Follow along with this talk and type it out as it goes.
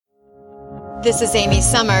This is Amy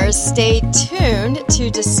Summers. Stay tuned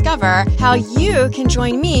to discover how you can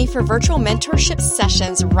join me for virtual mentorship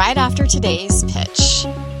sessions right after today's pitch.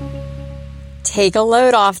 Take a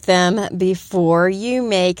load off them before you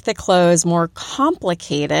make the close more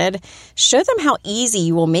complicated. Show them how easy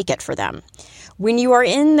you will make it for them. When you are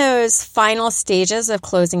in those final stages of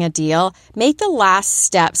closing a deal, make the last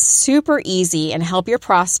steps super easy and help your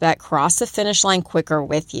prospect cross the finish line quicker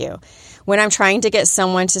with you. When I'm trying to get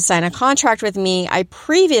someone to sign a contract with me, I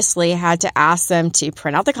previously had to ask them to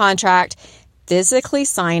print out the contract, physically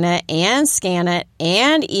sign it, and scan it,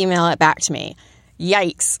 and email it back to me.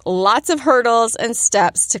 Yikes, lots of hurdles and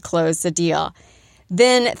steps to close the deal.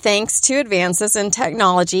 Then, thanks to advances in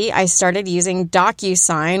technology, I started using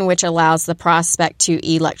DocuSign, which allows the prospect to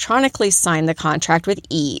electronically sign the contract with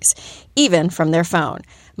ease, even from their phone.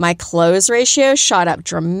 My close ratio shot up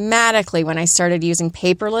dramatically when I started using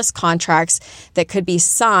paperless contracts that could be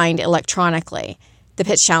signed electronically. The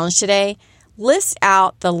pitch challenge today: list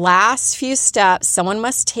out the last few steps someone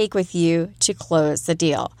must take with you to close the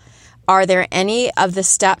deal. Are there any of the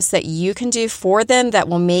steps that you can do for them that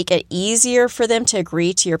will make it easier for them to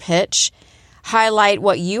agree to your pitch? Highlight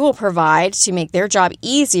what you will provide to make their job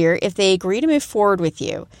easier if they agree to move forward with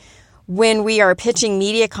you. When we are pitching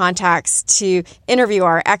media contacts to interview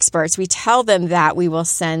our experts, we tell them that we will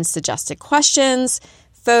send suggested questions,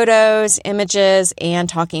 photos, images, and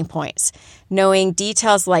talking points. Knowing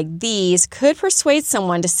details like these could persuade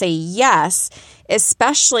someone to say yes,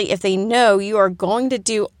 especially if they know you are going to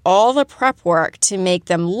do all the prep work to make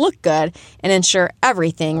them look good and ensure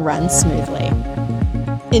everything runs smoothly.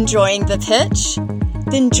 Enjoying the pitch?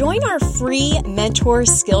 Then join our free Mentor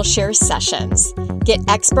Skillshare sessions. Get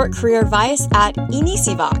expert career advice at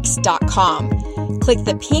inisivox.com. Click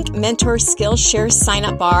the pink Mentor Skillshare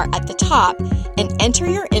sign-up bar at the top and enter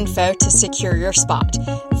your info to secure your spot.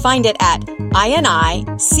 Find it at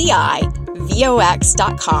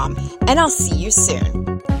inicivox.com, and I'll see you soon.